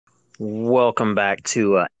Welcome back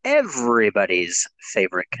to everybody's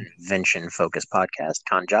favorite convention-focused podcast,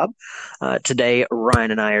 Con Job. Today, Ryan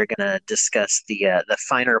and I are going to discuss the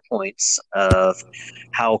finer points of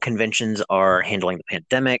how conventions are handling the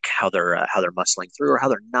pandemic, how they're muscling through, or how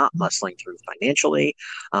they're not muscling through financially,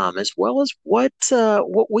 as well as what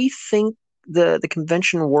we think the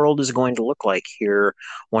convention world is going to look like here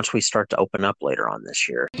once we start to open up later on this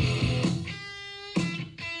year.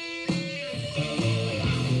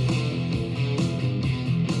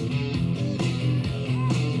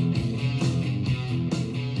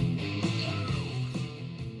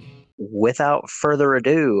 Without further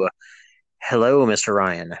ado, hello, Mr.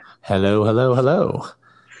 Ryan. Hello, hello, hello.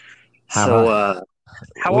 How So, I,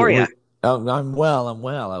 how we, are you? we, oh, I'm well. I'm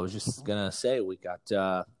well. I was just gonna say we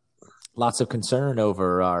got lots of concern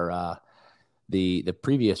over our the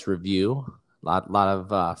previous review. Lot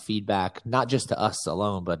of feedback, not just to us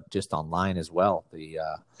alone, but just online as well. You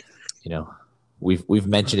know, we've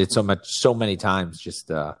mentioned it so many times. Just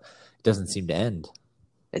it doesn't seem to end.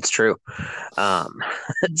 It's true. Um,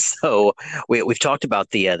 so we've talked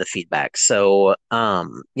about the feedback. So, a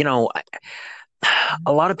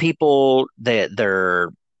lot of people they're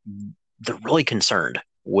really concerned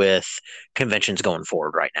with conventions going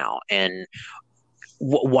forward right now. And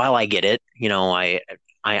while I get it, I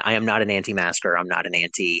am not an anti-masker. I'm not an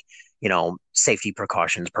anti, safety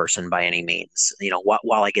precautions person by any means.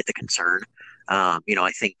 While I get the concern, I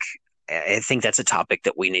think that's a topic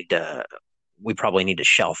that we probably need to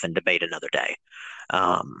shelf and debate another day.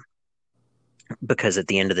 Um, because at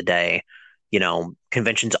the end of the day,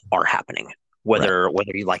 conventions are happening, Right. whether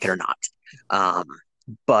you like it or not. Um,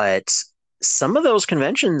 but some of those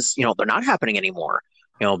conventions, they're not happening anymore,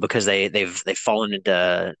 because they've fallen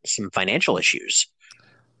into some financial issues.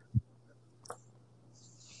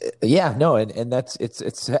 Yeah. No. And that's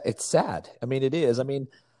it's sad. I mean, it is. I mean,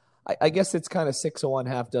 I guess it's kind of six of one,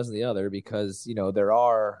 half dozen the other because there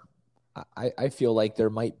are. I feel like there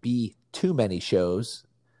might be too many shows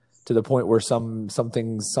to the point where some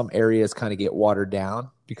areas kind of get watered down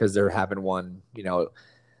because they're having one,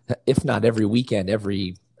 if not every weekend,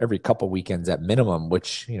 every couple weekends at minimum,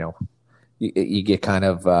 which you get kind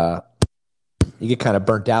of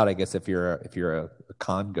burnt out, I guess, if you're a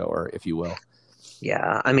con goer, if you will.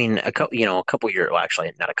 Yeah, I mean, a couple years, well,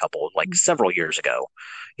 actually, not a couple, like several years ago,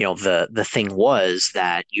 the thing was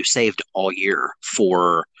that you saved all year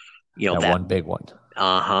for, That that. one big one.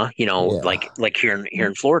 Uh-huh. Yeah. Like here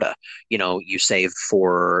in Florida, you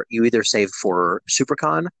either saved for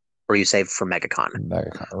SuperCon or you saved for MegaCon.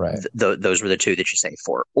 Right. Those were the two that you saved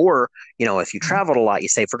for. Or, if you traveled a lot, you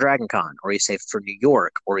saved for Dragon Con, or you saved for New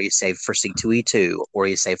York, or you saved for C2E2, or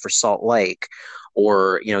you saved for Salt Lake,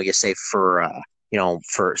 or, you saved for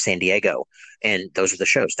San Diego. And those were the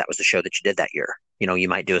shows. That was the show that you did that year. You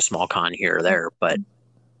might do a small con here or there, but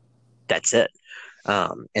that's it.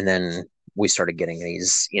 And then we started getting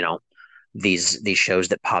these shows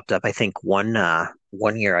that popped up. I think one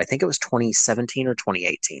year, I think it was 2017 or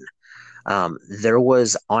 2018. There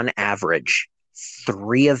was on average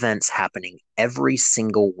three events happening every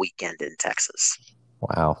single weekend in Texas.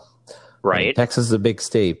 Wow. I mean, Right? Texas is a big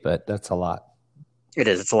state, but that's a lot. It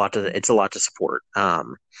is. It's a lot to support.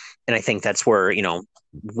 And I think that's where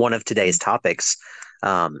one of today's topics,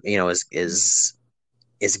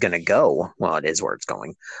 is going to go. Well, it is where it's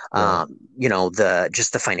going. Right. The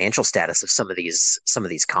just the financial status of some of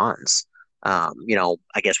these cons. I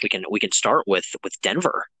guess we can start with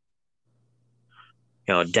Denver.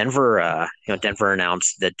 Denver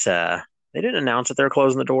announced that they didn't announce that they're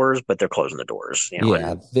closing the doors, but they're closing the doors. Yeah,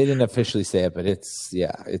 And they didn't officially say it, but it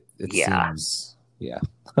yeah, seems yeah.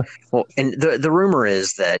 well, and the rumor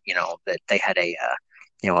is that that they had a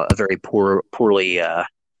very poorly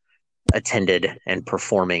attended and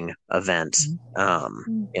performing event,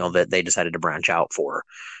 that they decided to branch out for,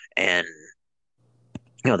 and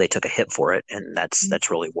they took a hit for it, and that's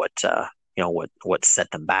really what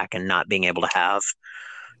set them back, and not being able to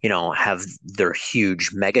have their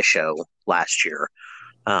huge mega show last year.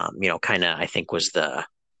 Kind of I think was the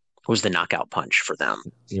knockout punch for them.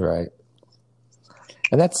 You're right.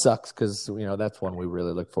 And that sucks because that's one we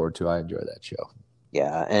really look forward to. I enjoy that show.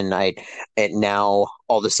 Yeah, and now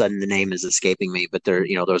all of a sudden the name is escaping me, but there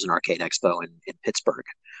was an arcade expo in Pittsburgh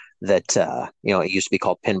that it used to be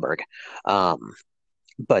called Pinburgh. Um,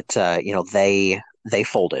 but they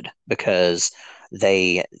folded because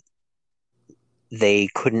they they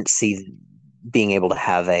couldn't see being able to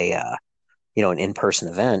have an in-person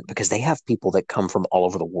event because they have people that come from all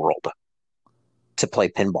over the world to play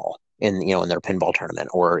pinball in their pinball tournament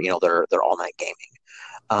or their all-night gaming.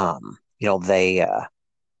 They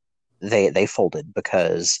they folded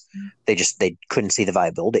because they couldn't see the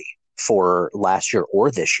viability for last year or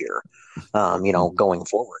this year, going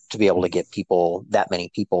forward to be able to get people that many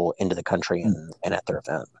people into the country and at their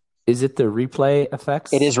event. Is it the replay It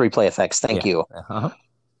effects? is Replay Effects. Thank Yeah. you. Uh-huh.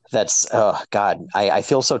 That's oh God, I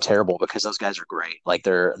feel so terrible because those guys are great. Like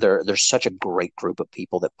they're such a great group of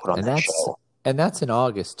people that put on And that that's show. and that's in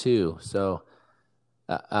August too. So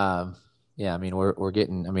yeah, I mean we're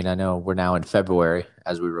getting I mean I know we're now in February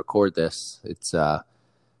as we record this. It's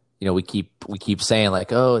we keep saying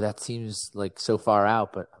like, "Oh, that seems like so far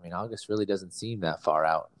out," but I mean August really doesn't seem that far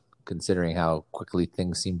out considering how quickly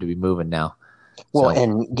things seem to be moving now. Well, So,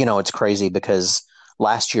 and it's crazy because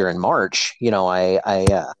last year in March,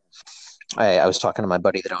 I was talking to my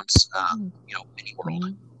buddy that owns Mini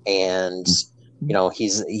World, and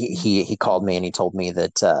he called me and he told me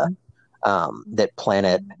that that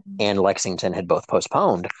Planet and Lexington had both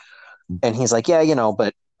postponed, and he's like, yeah,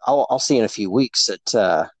 but I'll see you in a few weeks at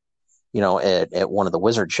one of the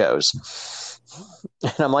Wizard shows,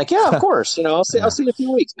 and I'm like, yeah, of course, I'll yeah, see you in a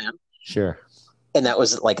few weeks, man. sure. And that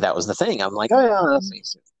was the thing. I'm like, oh yeah, I'll see you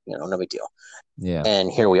soon. No big deal. Yeah.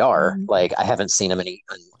 And here we are. Like I haven't seen him in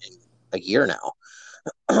a year now,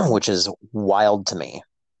 which is wild to me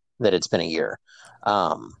that it's been a year.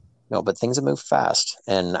 But things have moved fast,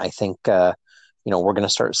 and I think we're going to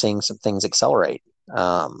start seeing some things accelerate.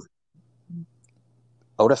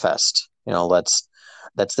 Odafest,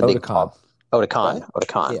 that's the big Otakon. talk. Otakon, Right?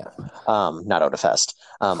 Otakon, Yeah. not Odafest.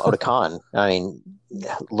 Otakon. I mean,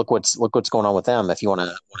 look what's going on with them. If you want to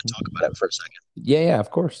talk about it for a second, Yeah, of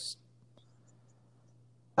course.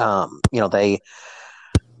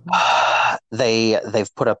 they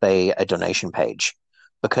they've put up a donation page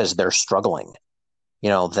because they're struggling.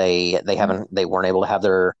 They weren't able to have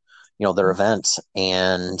their events,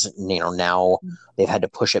 and now they've had to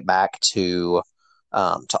push it back to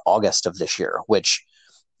August of this year, which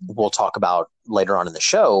we'll talk about later on in the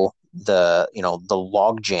show. The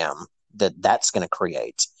log jam that's going to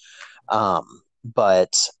create.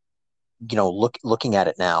 But looking at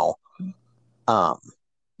it now, um,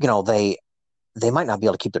 they might not be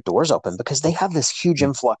able to keep their doors open because they have this huge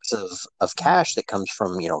influx of cash that comes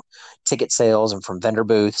from ticket sales and from vendor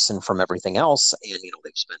booths and from everything else, and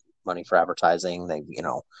they've spent money for advertising.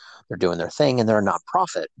 They're doing their thing and they're a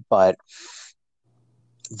nonprofit, but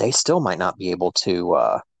they still might not be able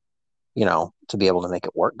to be able to make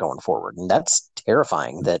it work going forward, and that's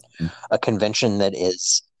terrifying. That a convention that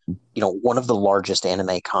is one of the largest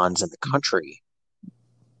anime cons in the country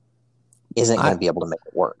isn't going to be able to make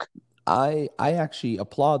it work. I actually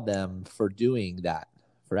applaud them for doing that,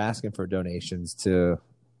 for asking for donations to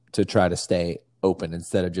try to stay open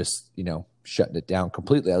instead of just shutting it down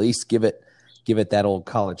completely. At least give it that old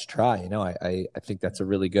college try. I think that's a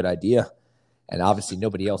really good idea, and obviously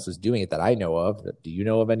nobody else is doing it that I know of. Do you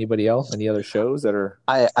know of anybody else? Any other shows that are?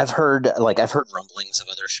 I've heard rumblings of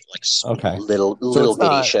other Okay, little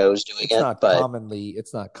bitty shows doing it's it, not but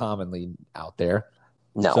commonly out there.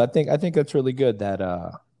 no. So I think that's really good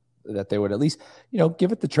that they would at least,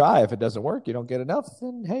 give it the try. If it doesn't work, you don't get enough,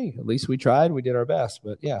 then hey, at least we tried, we did our best.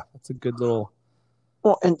 But yeah, that's a good little.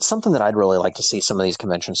 Well, and something that I'd really like to see some of these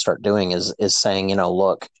conventions start doing is saying,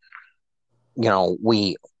 look,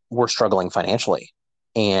 we're struggling financially,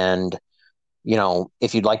 and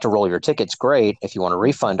if you'd like to roll your tickets, great. If you want a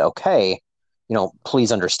refund, okay.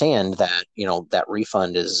 Please understand that that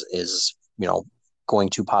refund is going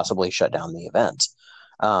to possibly shut down the event.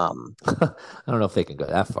 I don't know if they can go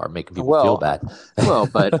that far, making people feel bad.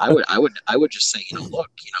 But I would just say, look,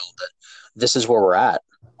 that this is where we're at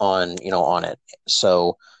on it.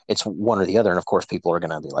 So it's one or the other, and of course, people are going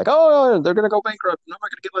to be like, oh, they're going to go bankrupt, and I'm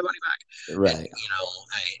not going to get my money back. Right. And,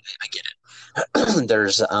 I get it.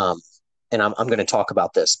 There's and I'm going to talk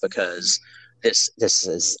about this because this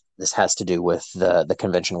has to do with the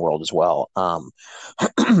convention world as well.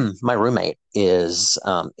 My roommate is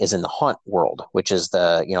in the haunt world, which is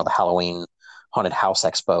the Halloween haunted house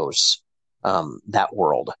expos, that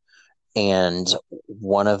world. And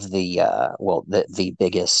one of the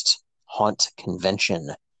biggest haunt convention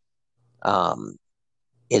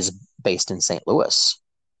is based in St. Louis,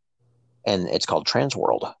 and it's called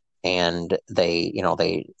Transworld. And they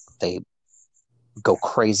go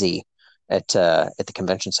crazy at the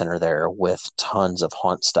convention center there with tons of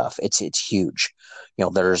haunt stuff. It's huge.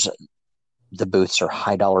 There's the booths are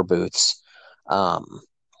high dollar booths.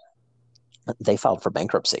 They filed for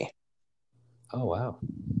bankruptcy. Oh wow.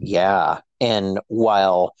 Yeah, and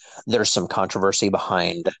while there's some controversy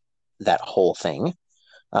behind that whole thing,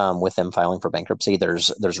 with them filing for bankruptcy,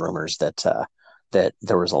 there's rumors that that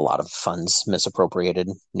there was a lot of funds misappropriated,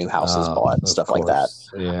 new houses bought, Of stuff like that. course.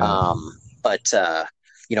 Yeah. But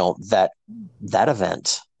that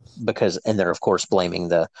event, because, and they're of course blaming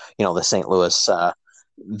the St. Louis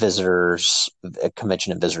visitors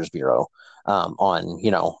convention and visitors bureau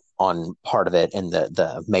on part of it, and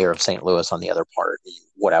the mayor of St. Louis on the other part,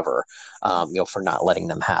 whatever, for not letting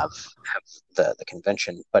them have the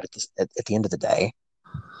convention. But at the end of the day,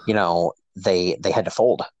 they had to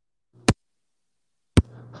fold.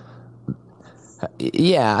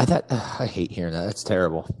 Yeah, I hate hearing that. That's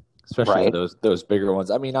terrible, especially for Right. those bigger ones.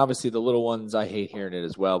 I mean, obviously the little ones, I hate hearing it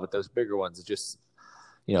as well, but those bigger ones, it just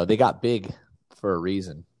they got big for a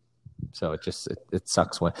reason. So it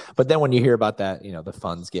sucks but then when you hear about that, the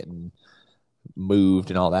funds getting moved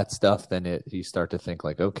and all that stuff, then you start to think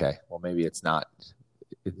like, okay, well maybe it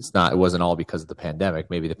wasn't all because of the pandemic.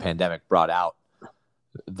 Maybe the pandemic brought out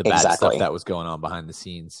the bad stuff Exactly. that was going on behind the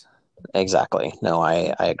scenes. Exactly. No,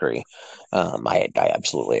 I agree. I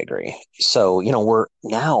absolutely agree. So, we're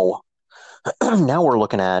now now we're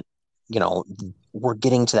looking at, we're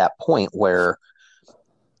getting to that point where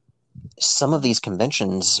some of these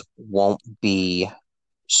conventions won't be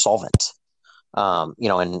solvent.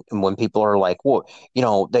 And when people are like, well,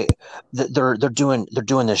 they're doing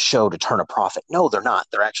this show to turn a profit. No, they're not.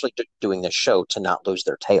 They're actually doing this show to not lose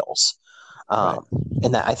their tails. Right.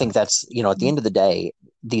 And I think that's, at the end of the day,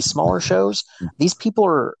 these smaller shows, these people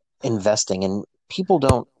are investing, and people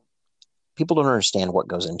don't understand what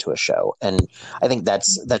goes into a show. And I think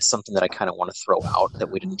that's something that I kind of want to throw out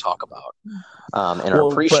that we didn't talk about in our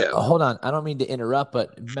But pre-show. hold on, I don't mean to interrupt,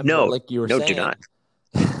 but remember, No, like you were no, do saying, not.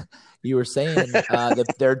 you were saying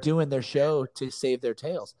that they're doing their show to save their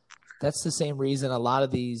tails. That's the same reason a lot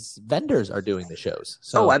of these vendors are doing the shows.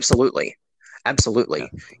 So, Oh, absolutely. Absolutely.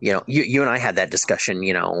 You and I had that discussion,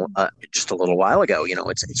 just a little while ago.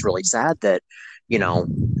 It's really sad that, you know,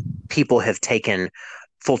 people have taken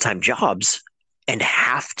full-time jobs and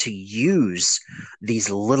have to use these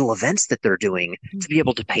little events that they're doing to be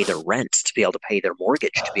able to pay their rent, to be able to pay their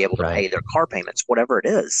mortgage, to be able to pay right. their car payments, whatever it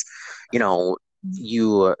is. You know,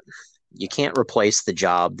 you you can't replace the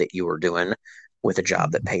job that you were doing with a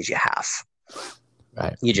job that pays you half.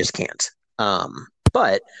 Right. You just can't.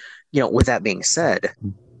 But with that being said,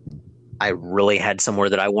 I really had somewhere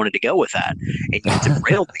that I wanted to go with that, and you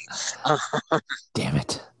derailed me. Damn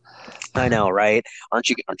it. I know, right? Aren't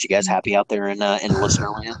you guys happy out there in listener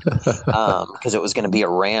land? Because it was going to be a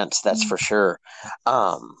rant, that's for sure.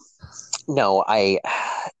 No,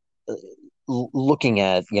 looking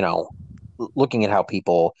at looking at how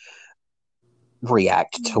people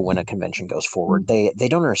react to when a convention goes forward, they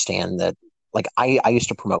don't understand that. Like I used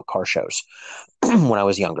to promote car shows when I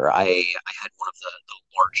was younger. I had one of the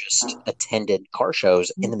largest attended car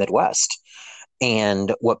shows in the Midwest.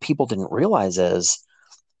 And what people didn't realize is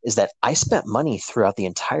that I spent money throughout the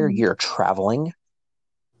entire year traveling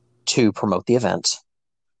to promote the event.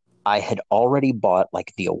 I had already bought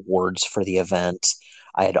like the awards for the event.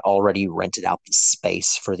 I had already rented out the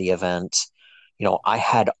space for the event. I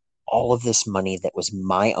had all of this money that was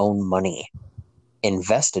my own money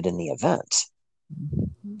invested in the event.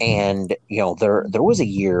 And there was a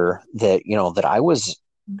year that that I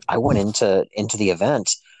went into the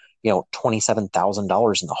event,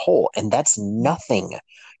 $27,000 in the hole, and that's nothing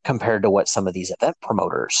compared to what some of these event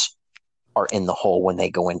promoters are in the hole when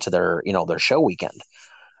they go into their show weekend.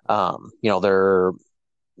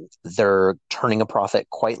 They're turning a profit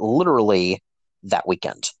quite literally that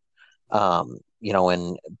weekend.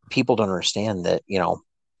 And people don't understand that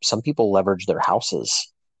some people leverage their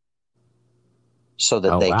houses so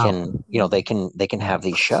that they wow. can they can have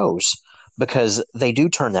these shows, because they do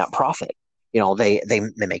turn that profit. They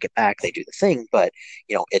make it back, they do the thing, but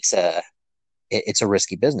it's a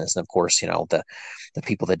risky business. And of course, the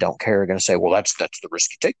people that don't care are going to say, well, that's the risk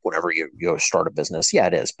you take whenever you start a business. Yeah,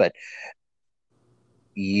 it is. But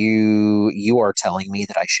you are telling me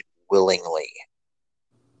that I should willingly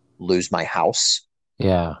lose my house?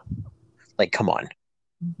 Yeah. Like, come on.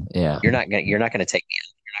 Yeah. You're not gonna take me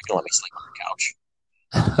in. You're not gonna let me sleep on your couch.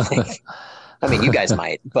 I mean, you guys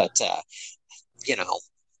might, but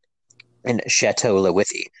in Chateau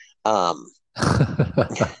Lewithy.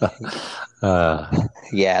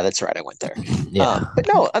 Yeah, that's right. I went there. Yeah. But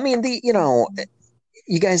no, I mean,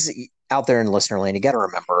 you guys out there in listener land, you got to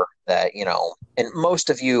remember that, and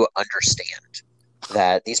most of you understand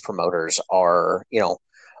that these promoters are,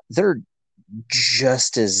 they're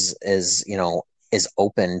just as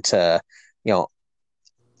open to,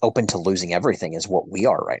 open to losing everything as what we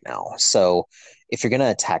are right now. So if you're going to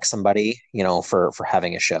attack somebody, for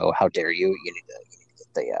having a show, how dare you? You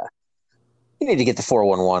need to get the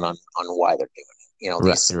 411 on why they're doing it. Right,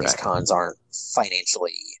 these right. cons aren't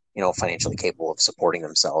financially, financially capable of supporting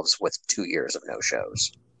themselves with 2 years of no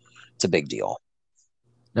shows. It's a big deal.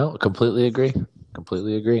 No, completely agree.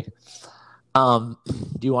 Completely agree. Do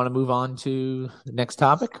you want to move on to the next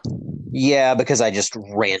topic? Yeah, because I just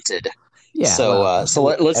ranted. Yeah, So,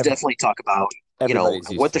 well, let's definitely talk about, everybody's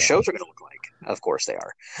used what to the that. shows are going to look like. Of course they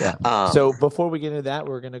are. Yeah. Um, So before we get into that,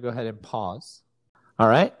 we're going to go ahead and pause. All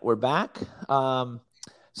right, we're back.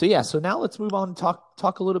 So yeah, so now let's move on and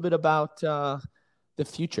talk a little bit about the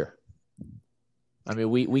future. I mean,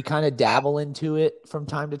 we kind of dabble into it from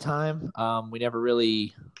time to time. We never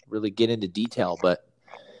really get into detail, but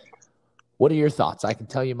what are your thoughts? I can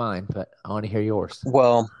tell you mine, but I want to hear yours.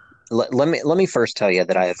 well, let me first tell you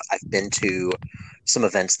that I've been to some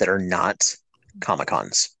events that are not Comic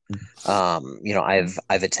Cons. I've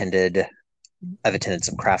attended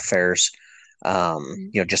some craft fairs,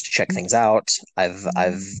 just to check things out. I've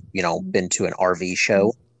been to an RV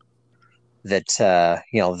show that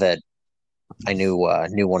that I knew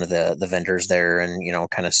one of the vendors there, and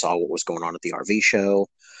kind of saw what was going on at the RV show.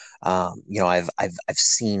 I've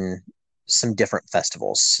seen some different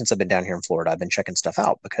festivals since I've been down here in Florida. I've been checking stuff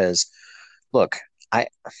out because look, I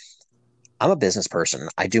I'm a business person.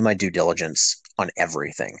 I do my due diligence on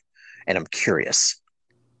everything, and I'm curious.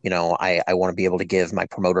 I want to be able to give my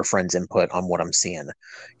promoter friends input on what I'm seeing.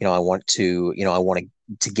 I want to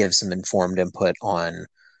give some informed input on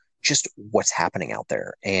just what's happening out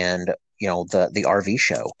there. And the RV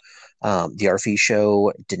show, the RV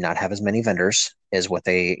show did not have as many vendors as what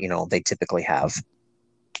they typically have.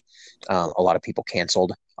 A lot of people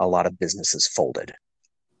canceled. A lot of businesses folded,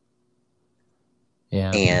 Yeah.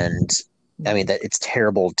 and I mean that it's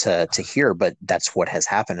terrible to hear, but that's what has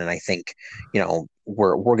happened. And I think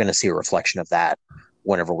we're going to see a reflection of that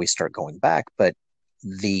whenever we start going back. But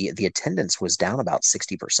the attendance was down about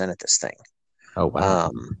 60% at this thing. Oh wow.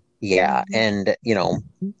 Yeah, and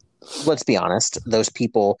let's be honest, those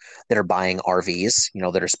people that are buying RVs,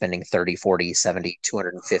 that are spending 30, 40, 70,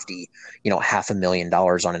 250,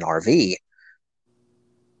 $500,000 on an RV,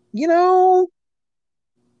 you know,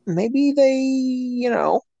 maybe they,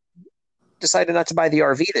 decided not to buy the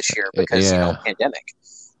RV this year because, Yeah. pandemic.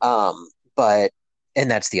 But and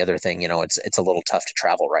that's the other thing, it's a little tough to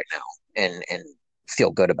travel right now and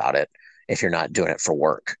feel good about it if you're not doing it for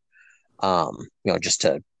work. Just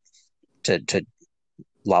to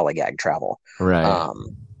lollygag travel. Right.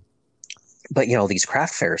 Um, but these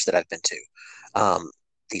craft fairs that I've been to,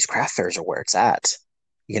 these craft fairs are where it's at.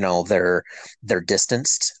 They're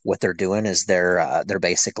distanced. What they're doing is they're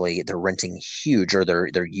basically they're renting huge, or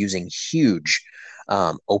they're using huge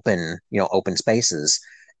open spaces,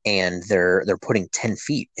 and they're putting 10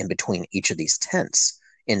 feet in between each of these tents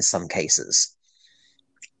in some cases.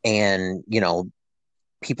 And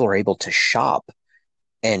people are able to shop,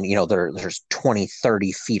 and there's 20,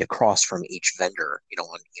 30 feet across from each vendor,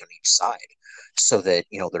 on each side, so that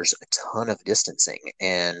there's a ton of distancing.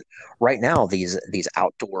 And right now these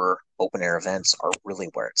outdoor open air events are really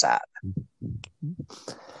where it's at.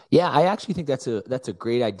 Yeah, I actually think that's a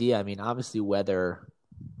great idea. I mean, obviously weather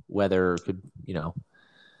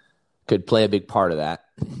could play a big part of that.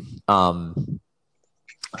 Um,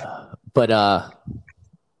 but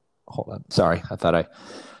hold on, sorry, I thought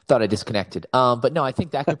I disconnected. But no, I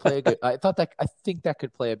think that could play a good. I think that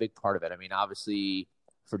could play a big part of it. I mean, obviously,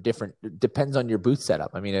 for different depends on your booth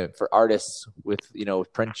setup. I mean, for artists with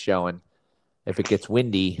with print showing, if it gets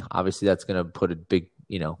windy, obviously that's going to put a big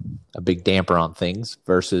damper on things.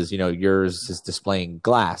 Versus yours is displaying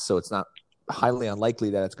glass, so it's not highly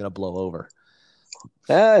unlikely that it's going to blow over.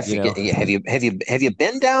 If You you know. get, have you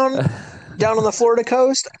been down on the Florida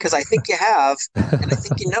coast? Because I think you have, and I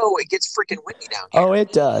think it gets freaking windy down here. Oh,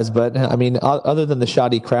 it does, but I mean, other than the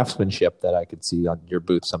shoddy craftsmanship that I could see on your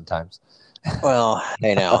booth sometimes. Well,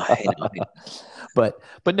 I know. But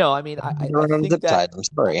no, I mean, I Run on think zip that ties. I'm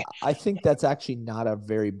sorry. I think that's actually not a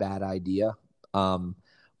very bad idea.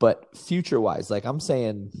 But future wise, like I'm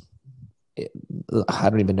saying, I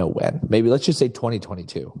don't even know when. Maybe let's just say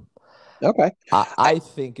 2022. Okay. I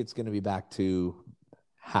think it's going to be back to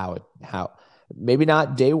how maybe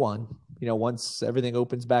not day one. Once everything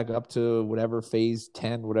opens back up to whatever phase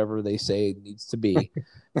 10, whatever they say it needs to be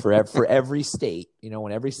for every state.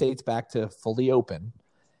 When every state's back to fully open,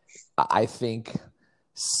 I think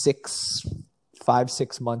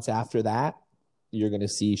 5-6 months after that, you're going to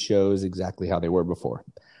see shows exactly how they were before.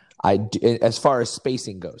 As far as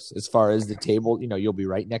spacing goes, as far as the table, you'll be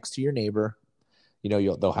right next to your neighbor.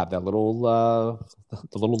 They'll have that little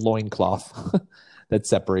the little loincloth that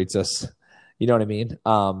separates us. You know what I mean?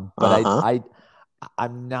 But Uh-huh.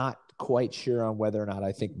 I'm not quite sure on whether or not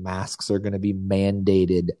I think masks are going to be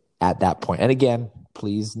mandated at that point. And again,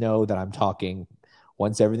 please know that I'm talking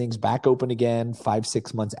once everything's back open again,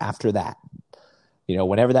 5-6 months after that.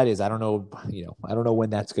 Whenever that is, I don't know. I don't know when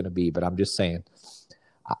that's going to be, but I'm just saying.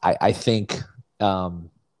 I think I'm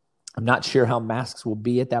not sure how masks will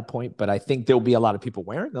be at that point, but I think there'll be a lot of people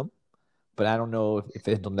wearing them. But I don't know if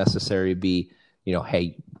it'll necessarily be,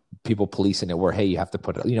 hey, people policing it where, hey, you have to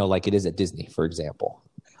put it, like it is at Disney, for example,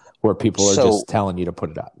 where people are just telling you to put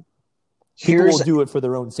it up. People will do it for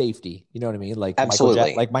their own safety. You know what I mean? Like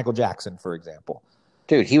absolutely. like Michael Jackson, for example.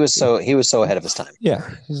 Dude, he was so ahead of his time. Yeah,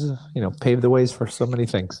 he's paved the ways for so many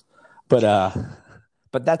things. But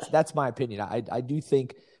that's my opinion. I do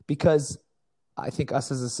think, because I think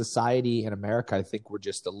us as a society in America, I think we're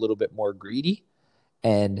just a little bit more greedy,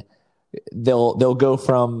 and they'll go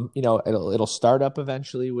from it'll start up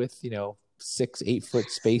eventually with 6-8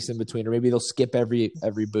 foot space in between, or maybe they'll skip every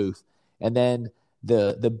booth, and then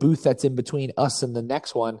the booth that's in between us and the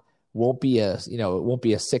next one won't be a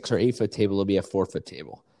 6 or 8 foot table. It'll be a 4 foot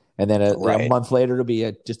table. And then a month later, it'll be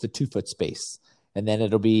just a 2 foot space. And then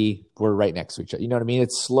we're right next to each other. You know what I mean?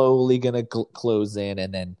 It's slowly going to close in.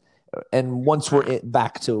 And once we're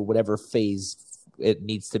back to whatever phase it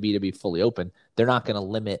needs to be fully open, they're not going to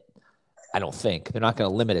limit, I don't think, they're not going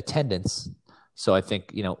to limit attendance. So I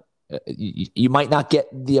think, you might not get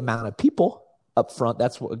the amount of people up front.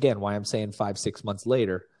 That's again why I'm saying 5-6 months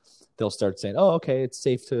later, they'll start saying, "Oh, okay, it's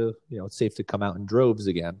safe to come out in droves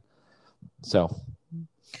again." So,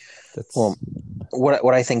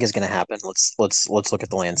 what I think is going to happen. Let's look at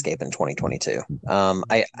the landscape in 2022.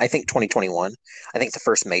 I think 2021. I think the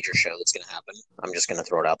first major show that's going to happen, I'm just going to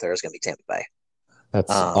throw it out there, is going to be Tampa Bay. That's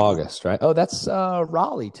August, right? Oh, that's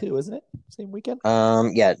Raleigh too, isn't it? Same weekend.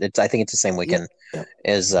 Yeah, I think it's the same weekend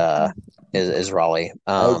as Raleigh.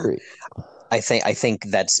 I agree. I think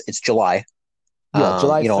it's July. Yeah,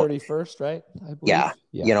 July 31st, right? I believe.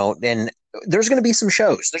 Yeah. And there's going to be some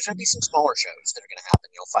shows. There's going to be some smaller shows that are going to happen.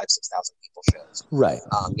 5,000-6,000 people shows. Right.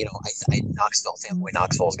 Knoxville, Fanboy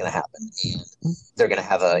Knoxville is going to happen, and they're going to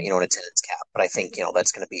have an attendance cap. But I think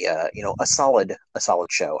that's going to be a solid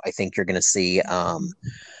show. I think you're going to see.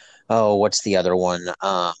 What's the other one?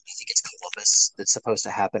 I think it's Columbus that's supposed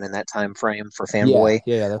to happen in that time frame for Fanboy.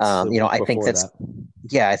 Yeah. That's I think that's. That.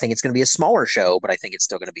 Yeah, I think it's going to be a smaller show, but I think it's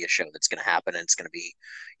still going to be a show that's going to happen, and it's going to be,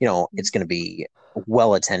 it's going to be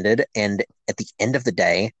well attended. And at the end of the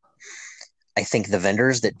day, I think the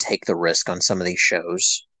vendors that take the risk on some of these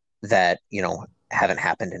shows that haven't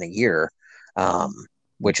happened in a year,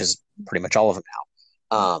 which is pretty much all of them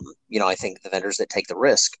now. I think the vendors that take the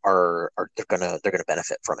risk are they're gonna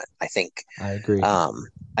benefit from it. I agree.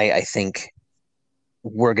 I think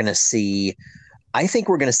we're gonna see. I think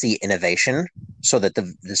we're going to see innovation so that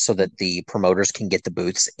the promoters can get the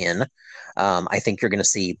booths in. I think you're going to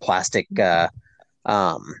see plastic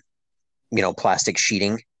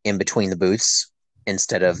sheeting in between the booths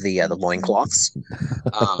instead of the loincloths.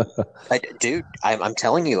 I'm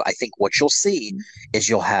telling you, I think what you'll see is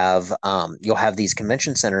you'll have these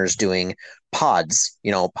convention centers doing pods,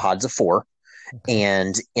 pods of 4,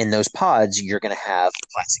 and in those pods you're going to have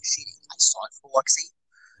plastic sheeting. I saw it for Luxie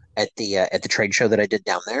at the trade show that I did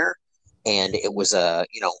down there, and it was a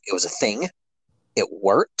thing. It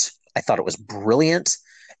worked. I thought it was brilliant,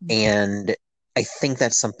 and I think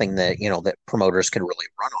that's something that that promoters could really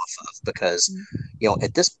run off of, because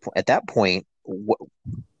at that point,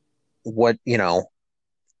 what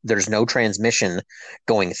there's no transmission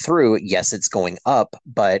going through. Yes, it's going up,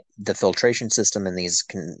 but the filtration system in these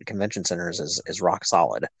convention centers is rock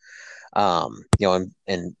solid. And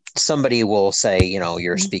somebody will say,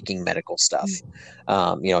 you're speaking medical stuff.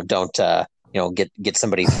 Don't get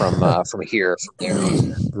somebody from here, from there.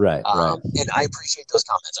 Right. And I appreciate those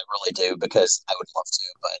comments. I really do, because I would love to,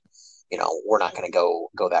 but we're not going to go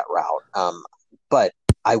that route. But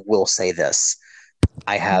I will say this: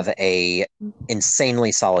 I have a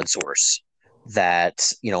insanely solid source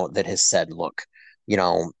that that has said, look,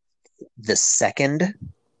 the second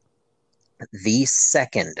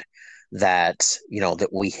that that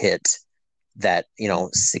we hit that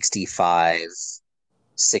 65,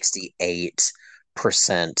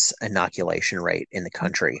 68% inoculation rate in the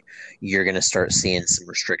country, you're going to start seeing some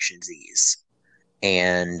restrictions ease.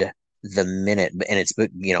 And it's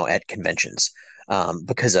at conventions,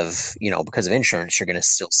 because of insurance, you're going to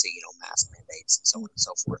still see mask mandates and so on and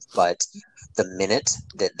so forth. But the minute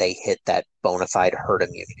that they hit that bona fide herd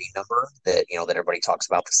immunity number that that everybody talks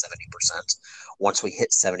about, the 70%, once we hit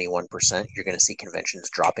 71%, you're going to see conventions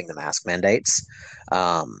dropping the mask mandates.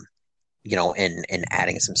 and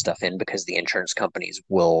adding some stuff in because the insurance companies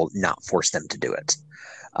will not force them to do it.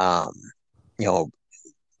 Um, you know,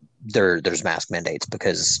 there's mask mandates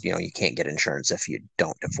because you can't get insurance if you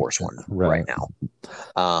don't enforce one right Right.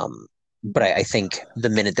 now. But I think the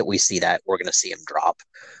minute that we see that, we're going to see them drop.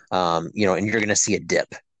 And you're going to see a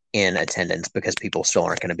dip in attendance because people still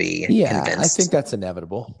aren't going to be Yeah, I think convinced. that's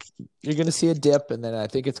inevitable. You're going to see a dip, and then I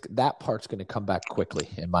think it's that part's going to come back quickly,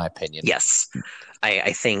 in my opinion. Yes,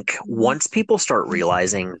 I think once people start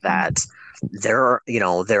realizing that there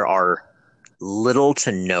are little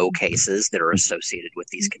to no cases that are associated with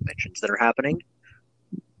these conventions that are happening.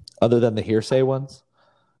 Other than the hearsay ones.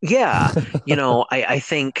 Yeah, I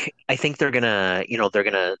think they're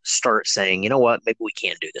gonna start saying, you know what, maybe we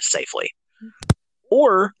can do this safely,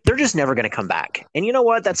 or they're just never gonna come back. And you know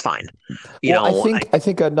what, that's fine. You Well, I know, think I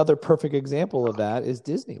think another perfect example of that is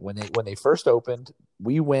Disney. When they first opened,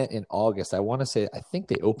 we went in August. I think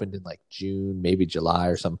they opened in like June, maybe July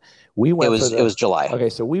or something. We it went for was it the was July. Okay,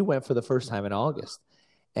 so we went for the first time in August.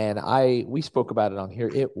 And we spoke about it on here.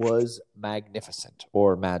 It was magnificent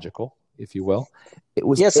or magical, if you will. It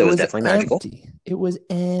was Yes, it it was was definitely magical. empty. It was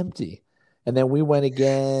empty. And then we went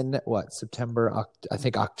again, September, I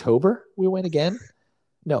think October we went again.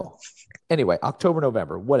 No. Anyway, October,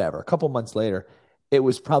 November, whatever. A couple months later, it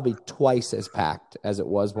was probably twice as packed as it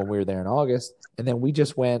was when we were there in August. And then we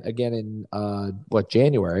just went again in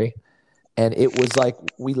January, and it was like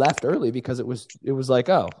we left early because it was like,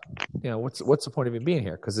 oh, what's the point of even being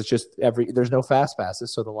here? Because it's just there's no fast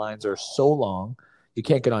passes, so the lines are so long, you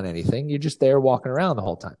can't get on anything. You're just there walking around the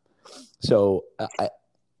whole time. So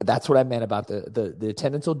that's what I meant about the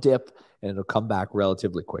attendance will dip and it'll come back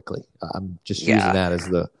relatively quickly. I'm just using Yeah. that as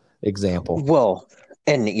the example. Well,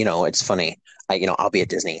 and it's funny. I'll be at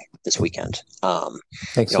Disney this weekend.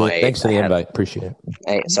 Thanks for I thanks for I the had invite. Appreciate it.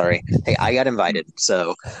 Hey, sorry. Hey, I got invited,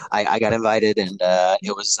 so I got invited, and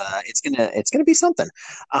it's gonna be something.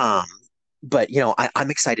 Um, but I'm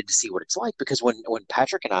excited to see what it's like because when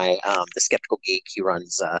Patrick and I, the Skeptical Geek, he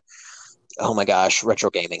runs, oh my gosh, retro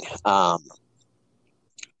gaming.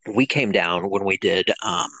 We came down when we did,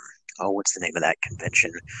 oh, what's the name of that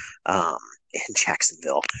convention? Um, in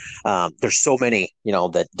Jacksonville. There's so many,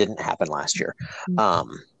 that didn't happen last year. Um,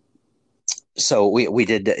 so we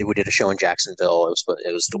did a show in Jacksonville.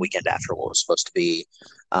 It was the weekend after what was supposed to be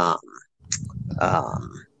um,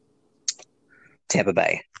 um, Tampa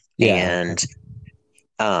Bay, Yeah. Okay.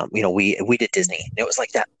 and we did Disney. It was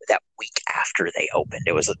like that week after they opened.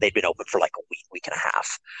 They'd been open for like a week and a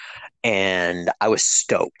half, and I was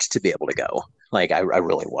stoked to be able to go. Like I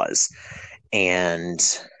really was, and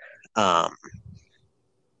um,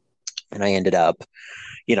 and I ended up,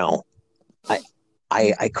 you know, I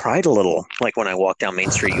I cried a little like when I walked down Main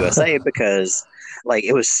Street USA because like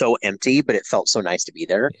it was so empty, but it felt so nice to be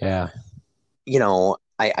there. Yeah.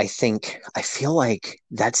 I feel like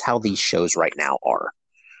that's how these shows right now are.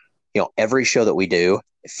 Every show that we do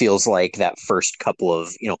feels like that first couple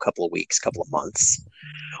of weeks, couple of months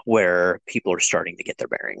where people are starting to get their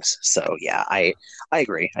bearings. So yeah, I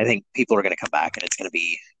agree. I think people are going to come back and it's going to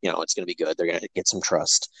be good. They're going to get some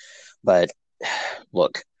trust. But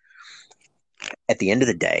look, at the end of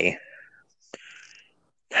the day,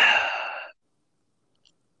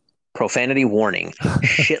 profanity warning,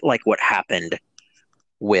 shit like what happened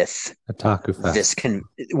with Otaku this Fest.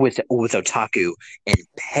 with otaku and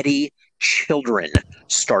petty children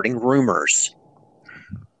starting rumors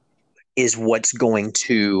is what's going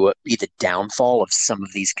to be the downfall of some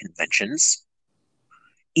of these conventions.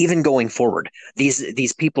 Even going forward,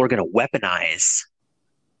 these people are going to weaponize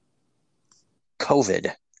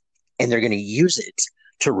COVID and they're going to use it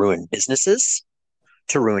to ruin businesses,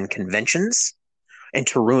 to ruin conventions, and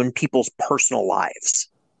to ruin people's personal lives.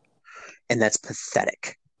 And that's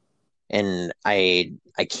pathetic. And I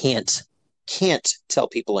can't tell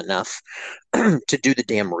people enough to do the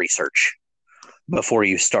damn research before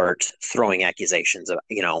you start throwing accusations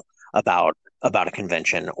about a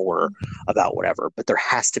convention or about whatever. But there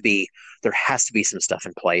has to be some stuff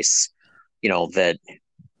in place, that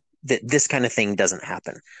this kind of thing doesn't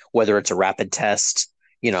happen. Whether it's a rapid test,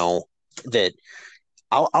 that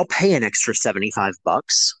I'll pay an extra $75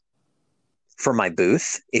 for my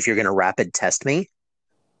booth if you're going to rapid test me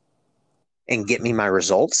and get me my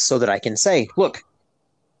results so that I can say, look,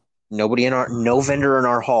 no vendor in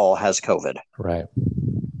our hall has COVID. Right.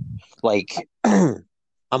 Like, I'm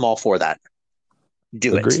all for that.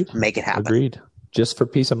 Do it. Agreed. Make it happen. Agreed. Just for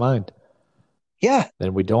peace of mind. Yeah.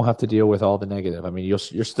 Then we don't have to deal with all the negative. I mean, you're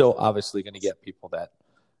still obviously going to get people that,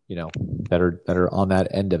 that are on that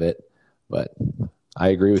end of it. But I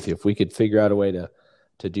agree with you. If we could figure out a way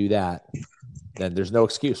to do that, then there's no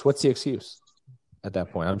excuse. What's the excuse at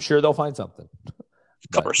that point? I'm sure they'll find something.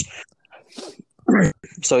 But Covers.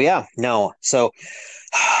 So yeah, no. So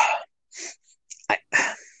I,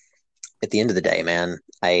 at the end of the day, man,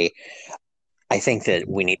 I think that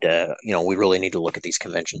we need to, we really need to look at these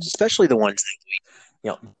conventions, especially the ones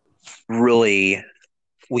that really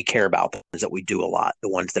we care about, the ones that we do a lot, the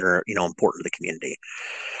ones that are, important to the community.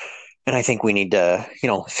 And I think we need to,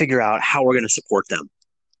 figure out how we're going to support them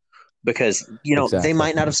because, they exactly.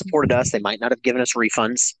 might not have supported us. They might not have given us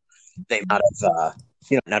refunds. They might have,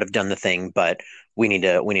 not have done the thing, but we need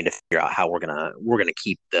to figure out how we're gonna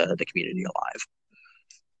keep the community alive.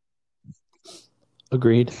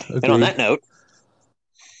 Agreed. And On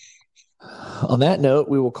that note,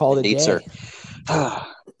 we will call it a day. sir.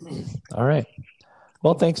 All right.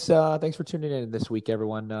 Well, thanks for tuning in this week,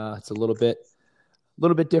 everyone. It's a little bit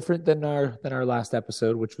different than our last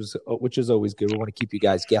episode, which is always good. We want to keep you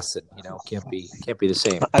guys guessing. Can't be the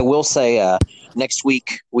same. I will say, next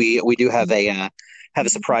week we do have a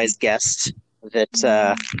surprise guest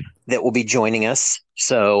that will be joining us.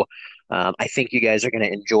 So I think you guys are going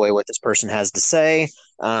to enjoy what this person has to say.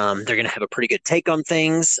 They're going to have a pretty good take on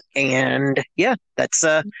things, and yeah, that's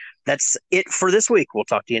it for this week. We'll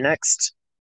talk to you next.